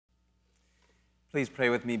Please pray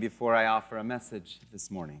with me before I offer a message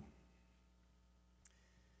this morning.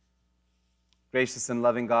 Gracious and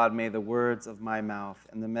loving God, may the words of my mouth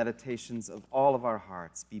and the meditations of all of our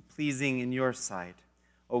hearts be pleasing in your sight,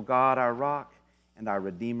 O God, our rock and our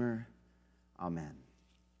Redeemer. Amen.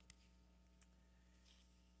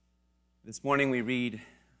 This morning we read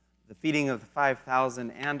the feeding of the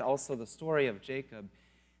 5,000 and also the story of Jacob,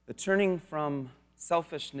 the turning from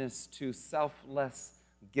selfishness to selfless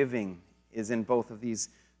giving is in both of these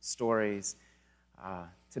stories.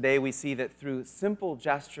 Today we see that through simple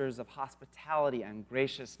gestures of hospitality and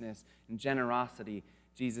graciousness and generosity,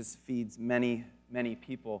 Jesus feeds many, many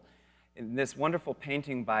people. In this wonderful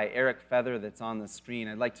painting by Eric Feather that's on the screen,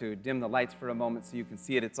 I'd like to dim the lights for a moment so you can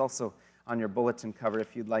see it. It's also on your bulletin cover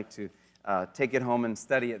if you'd like to take it home and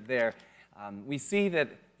study it there. We see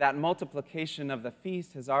that multiplication of the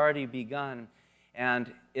feast has already begun.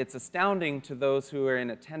 And it's astounding to those who are in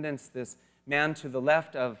attendance. This man to the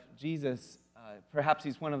left of Jesus, perhaps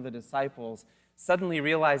he's one of the disciples, suddenly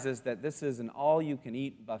realizes that this is an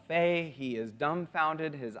all-you-can-eat buffet. He is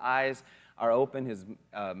dumbfounded. His eyes are open. His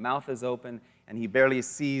mouth is open. And he barely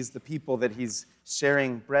sees the people that he's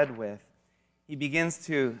sharing bread with. He begins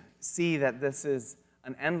to see that this is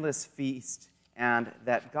an endless feast and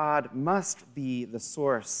that God must be the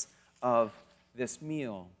source of this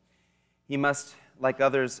meal. He must, like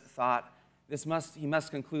others thought, he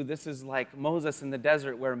must conclude this is like Moses in the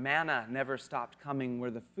desert where manna never stopped coming,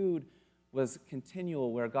 where the food was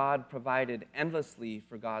continual, where God provided endlessly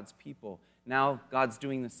for God's people. Now God's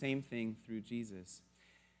doing the same thing through Jesus.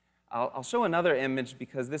 I'll show another image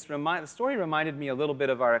because the story reminded me a little bit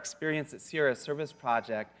of our experience at Sierra Service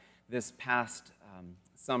Project this past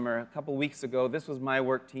summer. A couple weeks ago, this was my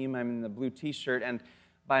work team. I'm in the blue t-shirt, and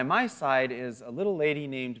by my side is a little lady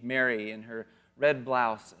named Mary in her red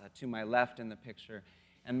blouse to my left in the picture.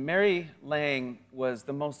 And Mary Lang was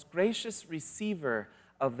the most gracious receiver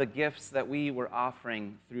of the gifts that we were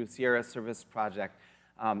offering through Sierra Service Project.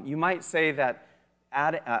 You might say that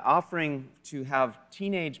offering to have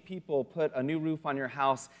teenage people put a new roof on your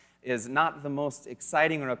house is not the most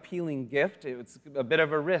exciting or appealing gift. It's a bit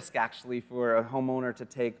of a risk, actually, for a homeowner to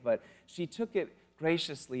take, but she took it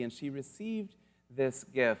graciously, and she received this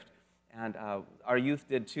gift, and our youth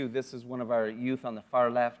did too. This is one of our youth on the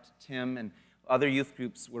far left, Tim, and other youth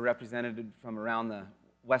groups were represented from around the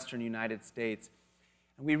western United States.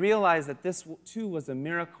 And we realized that this too was a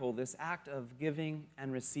miracle, this act of giving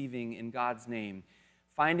and receiving in God's name,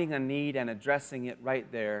 finding a need and addressing it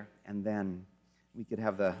right there and then. We could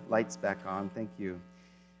have the lights back on, thank you.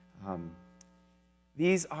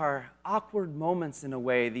 These are awkward moments in a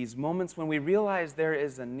way, these moments when we realize there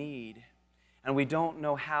is a need and we don't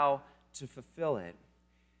know how to fulfill it.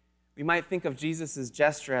 We might think of Jesus'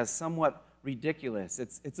 gesture as somewhat ridiculous.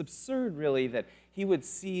 It's absurd, really, that he would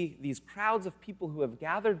see these crowds of people who have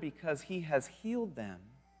gathered because he has healed them,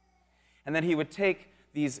 and then he would take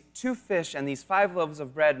these 2 fish and these 5 loaves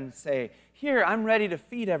of bread and say, "Here, I'm ready to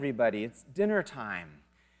feed everybody. It's dinner time."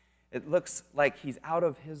 It looks like he's out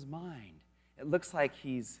of his mind. It looks like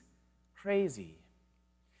he's crazy.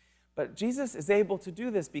 But Jesus is able to do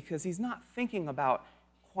this because he's not thinking about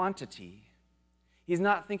quantity. He's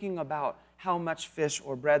not thinking about how much fish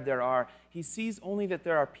or bread there are. He sees only that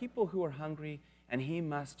there are people who are hungry, and he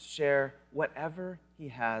must share whatever he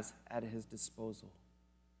has at his disposal.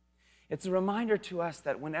 It's a reminder to us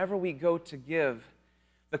that whenever we go to give,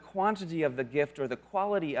 the quantity of the gift or the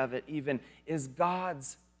quality of it even is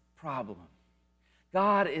God's problem.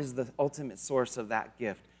 God is the ultimate source of that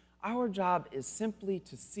gift. Our job is simply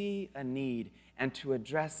to see a need and to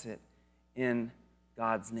address it in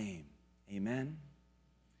God's name. Amen?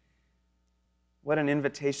 What an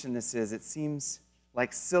invitation this is. It seems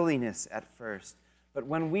like silliness at first, but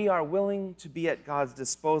when we are willing to be at God's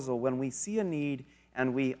disposal, when we see a need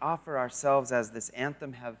and we offer ourselves, as this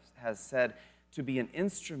anthem has said, to be an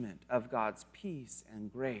instrument of God's peace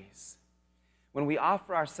and grace. When we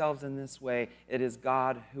offer ourselves in this way, it is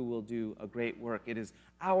God who will do a great work. It is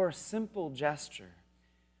our simple gesture,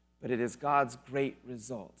 but it is God's great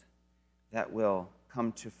result that will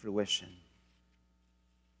come to fruition.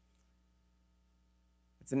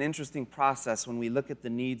 It's an interesting process when we look at the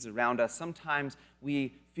needs around us. Sometimes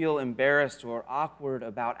we feel embarrassed or awkward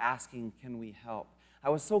about asking, can we help? I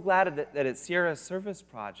was so glad that at Sierra Service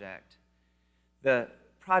Project, the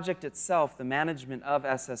project itself, the management of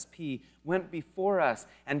SSP, went before us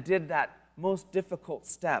and did that most difficult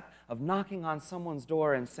step of knocking on someone's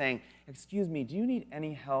door and saying, "Excuse me, do you need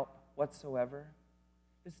any help whatsoever?"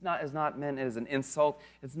 This is not meant as an insult.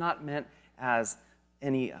 It's not meant as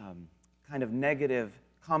any kind of negative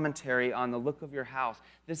commentary on the look of your house.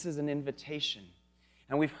 This is an invitation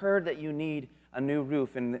And we've heard that you need a new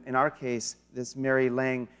roof. In our case, this Mary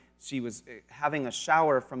Lang, she was having a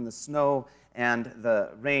shower from the snow and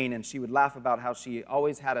the rain, and she would laugh about how she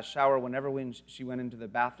always had a shower when she went into the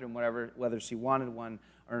bathroom, whether she wanted one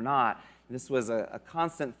or not. This was a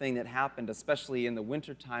constant thing that happened, especially in the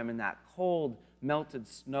wintertime, and that cold, melted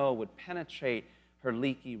snow would penetrate her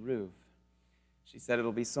leaky roof. She said,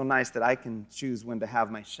 "It'll be so nice that I can choose when to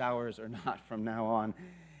have my showers or not from now on."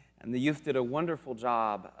 And the youth did a wonderful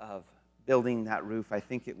job of building that roof. I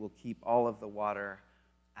think it will keep all of the water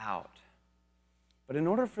out. But in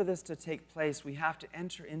order for this to take place, we have to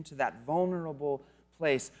enter into that vulnerable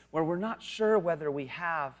place where we're not sure whether we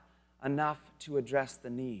have enough to address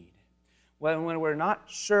the need. When we're not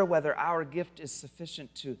sure whether our gift is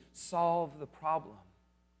sufficient to solve the problem.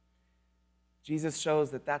 Jesus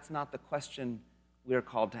shows that that's not the question we're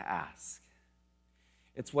called to ask.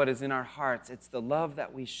 It's what is in our hearts. It's the love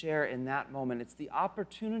that we share in that moment. It's the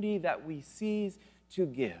opportunity that we seize to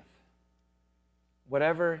give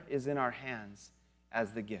whatever is in our hands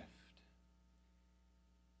as the gift.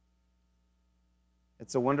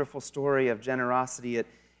 It's a wonderful story of generosity. It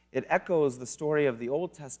echoes the story of the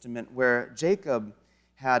Old Testament where Jacob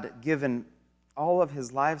had given all of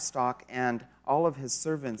his livestock and all of his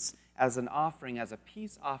servants as an offering, as a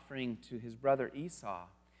peace offering to his brother Esau.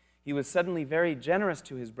 He was suddenly very generous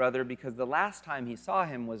to his brother because the last time he saw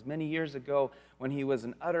him was many years ago when he was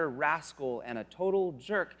an utter rascal and a total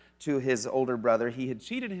jerk to his older brother. He had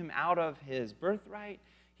cheated him out of his birthright.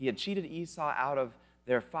 He had cheated Esau out of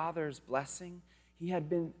their father's blessing. He had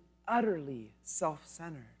been utterly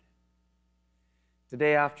self-centered.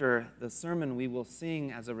 Today, after the sermon, we will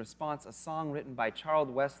sing as a response a song written by Charles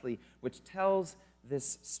Wesley, which tells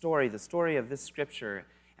this story, the story of this scripture,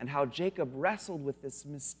 and how Jacob wrestled with this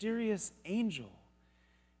mysterious angel.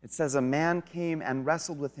 It says, "A man came and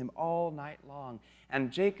wrestled with him all night long,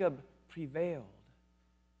 and Jacob prevailed."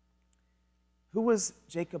 Who was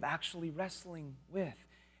Jacob actually wrestling with?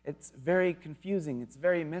 It's very confusing, it's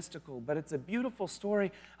very mystical, but it's a beautiful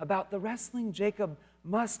story about the wrestling Jacob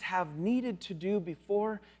must have needed to do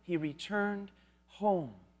before he returned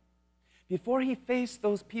home, before he faced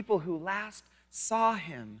those people who last saw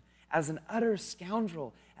him as an utter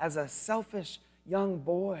scoundrel, as a selfish young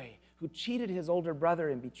boy who cheated his older brother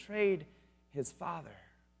and betrayed his father.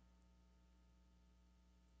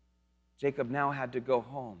 Jacob now had to go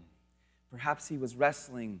home. Perhaps he was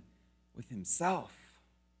wrestling with himself,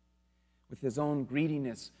 with his own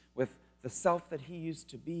greediness, with the self that he used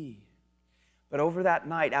to be. But over that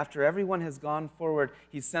night, after everyone has gone forward,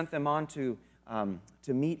 he sent them on to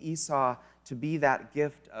meet Esau to be that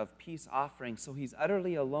gift of peace offering. So he's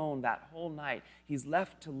utterly alone that whole night. He's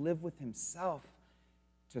left to live with himself,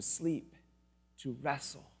 to sleep, to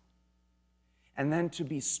wrestle, and then to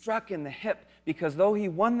be struck in the hip, because though he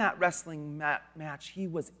won that wrestling match, he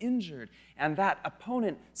was injured, and that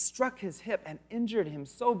opponent struck his hip and injured him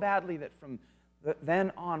so badly that from then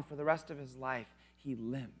on, for the rest of his life, he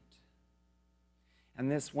limped. And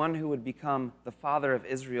this one who would become the father of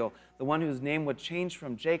Israel, the one whose name would change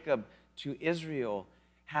from Jacob to Israel,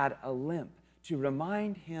 had a limp to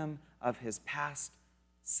remind him of his past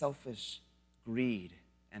selfish greed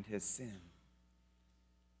and his sin.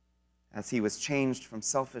 As he was changed from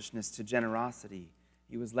selfishness to generosity,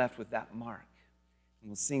 he was left with that mark. And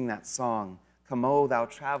we'll sing that song, "Come, O Thou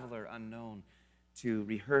Traveler Unknown," to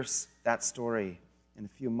rehearse that story in a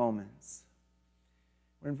few moments.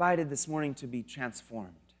 We're invited this morning to be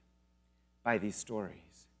transformed by these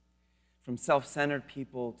stories. From self-centered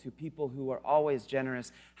people to people who are always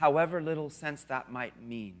generous, however little sense that might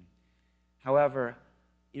mean, however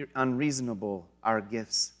unreasonable our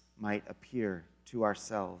gifts might appear to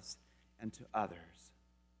ourselves and to others.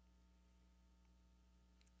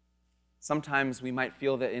 Sometimes we might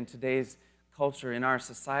feel that in today's culture, in our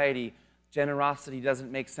society, generosity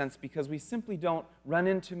doesn't make sense because we simply don't run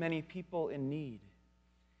into many people in need.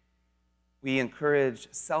 We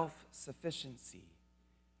encourage self-sufficiency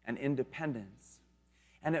and independence.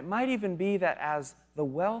 And it might even be that as the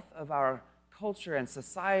wealth of our culture and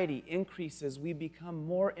society increases, we become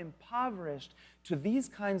more impoverished to these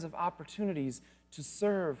kinds of opportunities to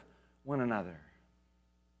serve one another.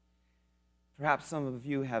 Perhaps some of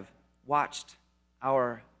you have watched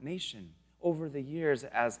our nation over the years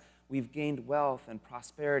as we've gained wealth and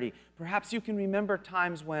prosperity. Perhaps you can remember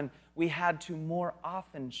times when we had to more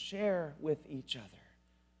often share with each other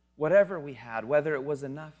whatever we had, whether it was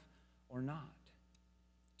enough or not,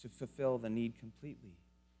 to fulfill the need completely.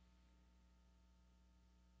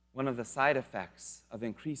 One of the side effects of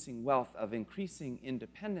increasing wealth, of increasing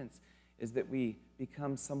independence, is that we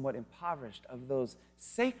become somewhat impoverished of those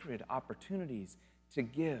sacred opportunities to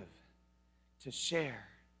give, to share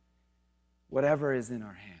whatever is in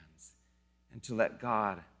our hands, and to let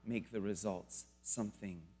God make the results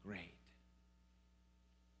something great.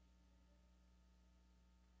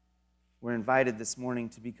 We're invited this morning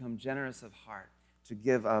to become generous of heart, to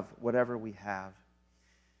give of whatever we have.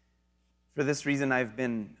 For this reason, I've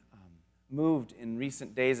been moved in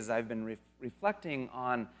recent days as I've been reflecting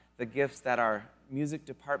on the gifts that our music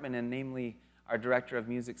department, and namely our director of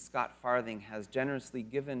music, Scott Farthing, has generously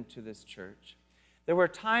given to this church. There were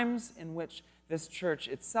times in which this church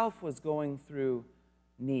itself was going through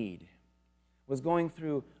need, was going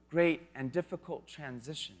through great and difficult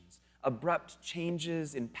transitions, abrupt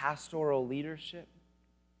changes in pastoral leadership,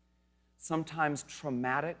 sometimes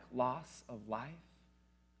traumatic loss of life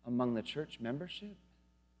among the church membership.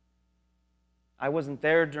 I wasn't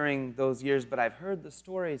there during those years, but I've heard the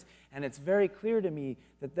stories, and it's very clear to me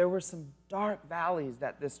that there were some dark valleys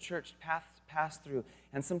that this church passed through,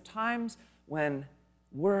 and some times when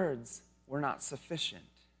words were not sufficient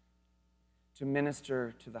to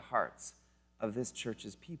minister to the hearts of this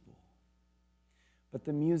church's people. But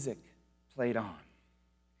the music played on.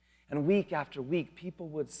 And week after week, people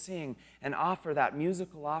would sing and offer that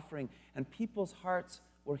musical offering, and people's hearts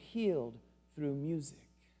were healed through music.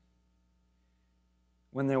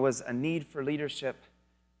 When there was a need for leadership,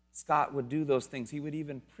 Scott would do those things. He would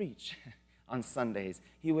even preach on Sundays.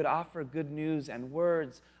 He would offer good news and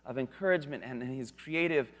words of encouragement and his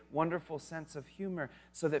creative, wonderful sense of humor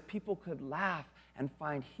so that people could laugh and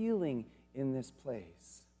find healing in this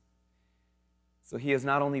place. So he has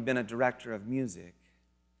not only been a director of music,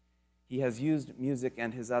 he has used music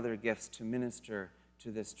and his other gifts to minister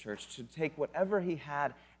to this church, to take whatever he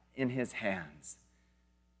had in his hands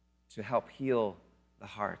to help heal the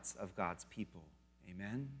hearts of God's people.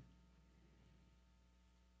 Amen?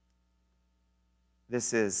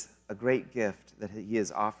 This is a great gift that he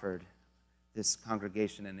has offered this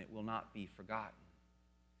congregation, and it will not be forgotten.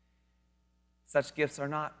 Such gifts are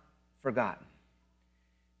not forgotten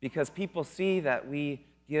because people see that we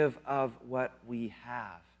give of what we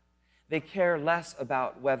have. They care less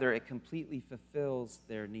about whether it completely fulfills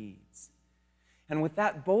their needs. And with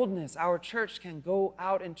that boldness, our church can go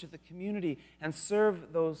out into the community and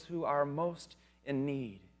serve those who are most in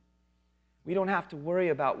need. We don't have to worry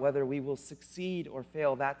about whether we will succeed or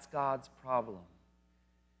fail. That's God's problem.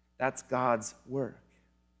 That's God's work.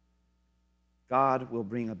 God will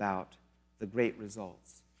bring about the great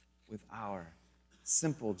results with our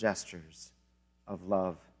simple gestures of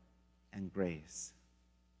love and grace.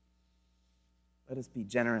 Let us be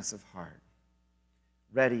generous of heart,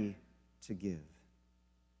 ready to give.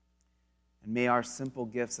 And may our simple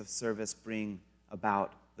gifts of service bring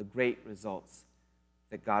about the great results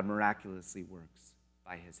that God miraculously works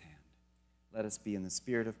by his hand. Let us be in the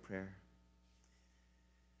spirit of prayer.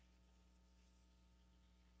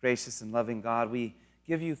 Gracious and loving God, we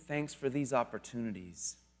give you thanks for these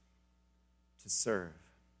opportunities to serve.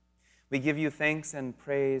 We give you thanks and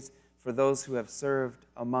praise for those who have served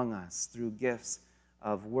among us through gifts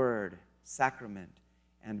of word, sacrament,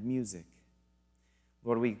 and music.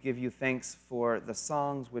 Lord, we give you thanks for the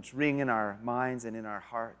songs which ring in our minds and in our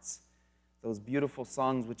hearts, those beautiful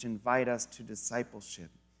songs which invite us to discipleship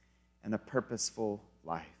and a purposeful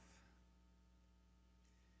life.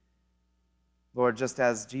 Lord, just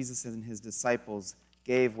as Jesus and his disciples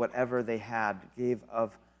gave whatever they had, gave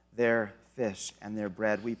of their fish and their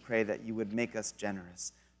bread, we pray that you would make us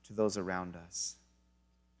generous to those around us.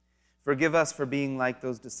 Forgive us for being like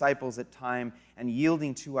those disciples at times and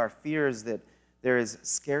yielding to our fears that there is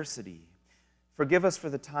scarcity. Forgive us for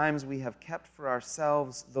the times we have kept for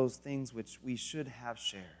ourselves those things which we should have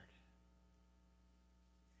shared.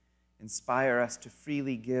 Inspire us to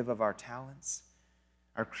freely give of our talents,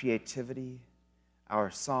 our creativity, our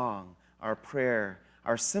song, our prayer,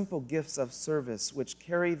 our simple gifts of service which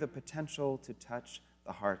carry the potential to touch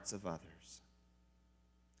the hearts of others.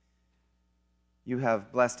 You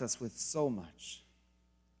have blessed us with so much.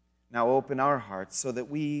 Now open our hearts so that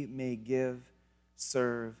we may give,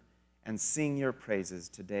 serve, and sing your praises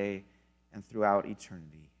today and throughout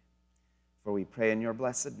eternity. For we pray in your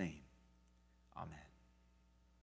blessed name.